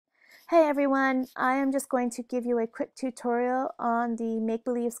Hey everyone, I am just going to give you a quick tutorial on the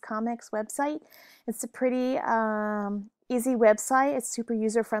makebeliefscomix website. It's a pretty easy website. It's super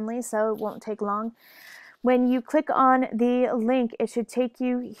user friendly, so it won't take long. When you click on the link, it should take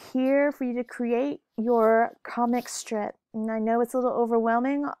you here for you to create your comic strip. And I know it's a little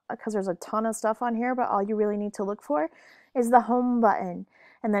overwhelming because there's a ton of stuff on here, but all you really need to look for is the home button.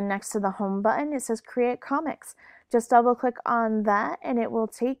 And then next to the home button, it says create comics. Just double click on that and it will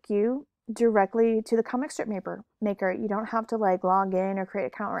take you directly to the comic strip maker. You don't have to like log in or create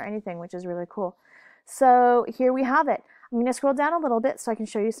an account or anything, which is really cool. So here we have it. I'm going to scroll down a little bit so I can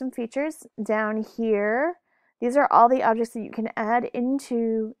show you some features. Down here, these are all the objects that you can add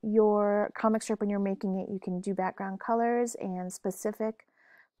into your comic strip when you're making it. You can do background colors and specific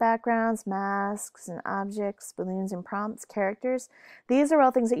backgrounds, masks and objects, balloons and prompts, characters. These are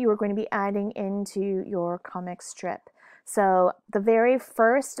all things that you are going to be adding into your comic strip. So the very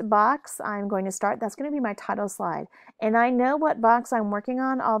first box I'm going to start, that's going to be my title slide. And I know what box I'm working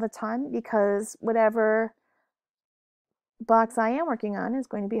on all the time because whatever box I am working on is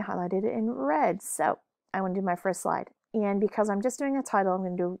going to be highlighted in red. So I want to do my first slide. And because I'm just doing a title, I'm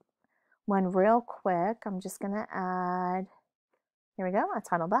going to do one real quick. I'm just going to add, here we go, a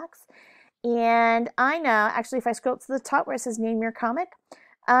title box. And I know, actually, if I scroll to the top where it says name your comic,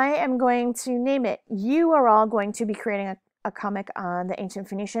 I am going to name it. You are all going to be creating a comic on the ancient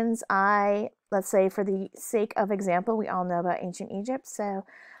Phoenicians. Let's say for the sake of example, we all know about ancient Egypt. So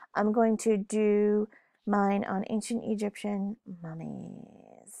I'm going to do mine on ancient Egyptian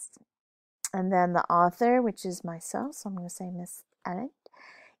mummies. And then the author, which is myself, so I'm going to say Miss Ellen.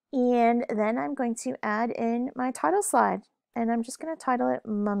 And then I'm going to add in my title slide. And I'm just going to title it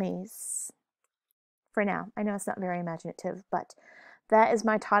Mummies for now. I know it's not very imaginative, but that is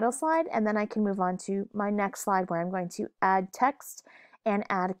my title slide. And then I can move on to my next slide where I'm going to add text and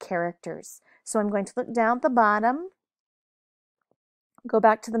add characters. So I'm going to look down at the bottom, go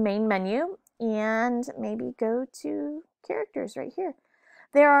back to the main menu, and maybe go to characters right here.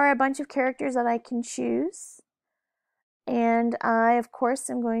 There are a bunch of characters that I can choose. And I, of course,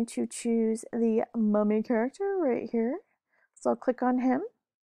 am going to choose the mummy character right here. So I'll click on him.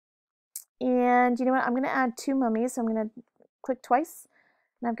 And you know what? I'm going to add two mummies. So I'm going to click twice.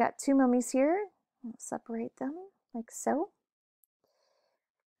 And I've got two mummies here. I'll separate them like so.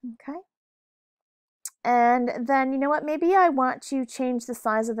 Okay. And then, you know what? Maybe I want to change the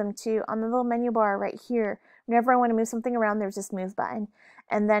size of them too. On the little menu bar right here, whenever I want to move something around, there's this move button.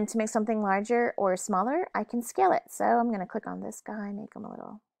 And then to make something larger or smaller, I can scale it. So I'm going to click on this guy, make him a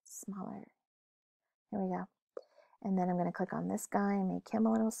little smaller. There we go. And then I'm going to click on this guy and make him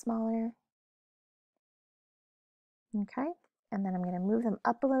a little smaller. Okay. And then I'm going to move them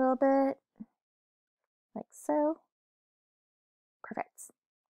up a little bit, like so. Perfect.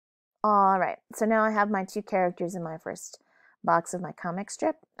 All right, so now I have my two characters in my first box of my comic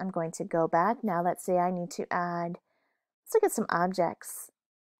strip. I'm going to go back. Now let's say I need to add, let's look at some objects.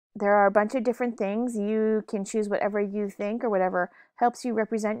 There are a bunch of different things. You can choose whatever you think or whatever helps you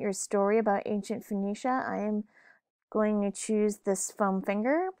represent your story about ancient Phoenicia. I am going to choose this foam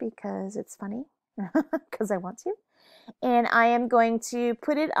finger because it's funny, because I want to. And I am going to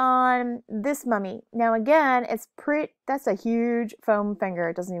put it on this mummy. Now again, that's a huge foam finger.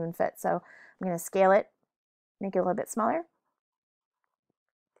 It doesn't even fit. So I'm going to scale it, make it a little bit smaller.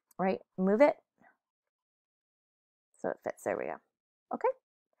 Right, move it so it fits. There we go. Okay.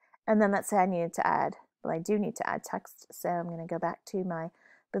 And then let's say I needed to add, well, I do need to add text. So I'm going to go back to my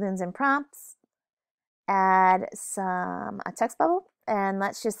balloons and prompts, add a text bubble. And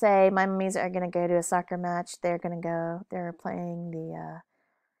let's just say my mummies are going to go to a soccer match. They're playing the,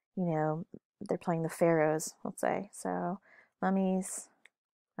 they're playing the pharaohs, let's say. So mummies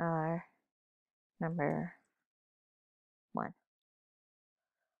are number 1.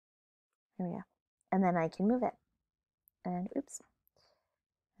 Here we go. And then I can move it. And oops.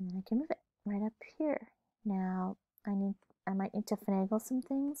 And then I can move it right up here. Now I might need to finagle some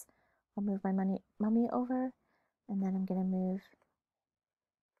things. I'll move my mummy over, and then I'm going to move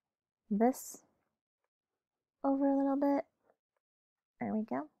this over a little bit. There we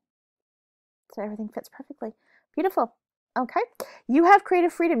go. So everything fits perfectly. Beautiful. Okay. You have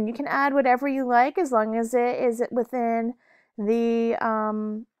creative freedom. You can add whatever you like as long as it is within the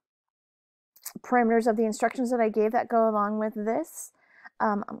parameters of the instructions that I gave that go along with this.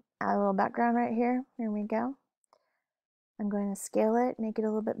 Add a little background right here. Here we go. I'm going to scale it, make it a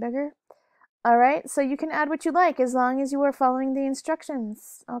little bit bigger. All right, so you can add what you like as long as you are following the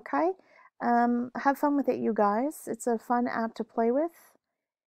instructions, okay? Have fun with it, you guys. It's a fun app to play with.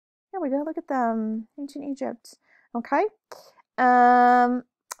 Here we go, look at them, ancient Egypt, okay?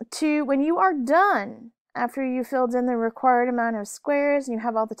 when you are done, after you filled in the required amount of squares and you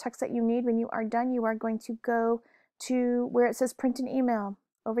have all the text that you need, when you are done, you are going to go to where it says print an email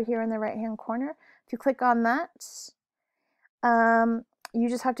over here in the right hand corner. If you click on that, you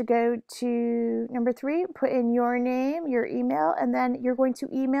just have to go to number 3, put in your name, your email, and then you're going to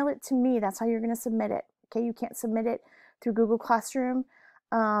email it to me. That's how you're going to submit it. Okay, you can't submit it through Google Classroom.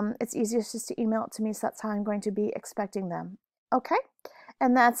 It's easiest just to email it to me, so that's how I'm going to be expecting them. Okay,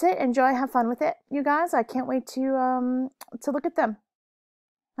 and that's it. Enjoy, have fun with it, you guys. I can't wait to look at them.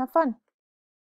 Have fun.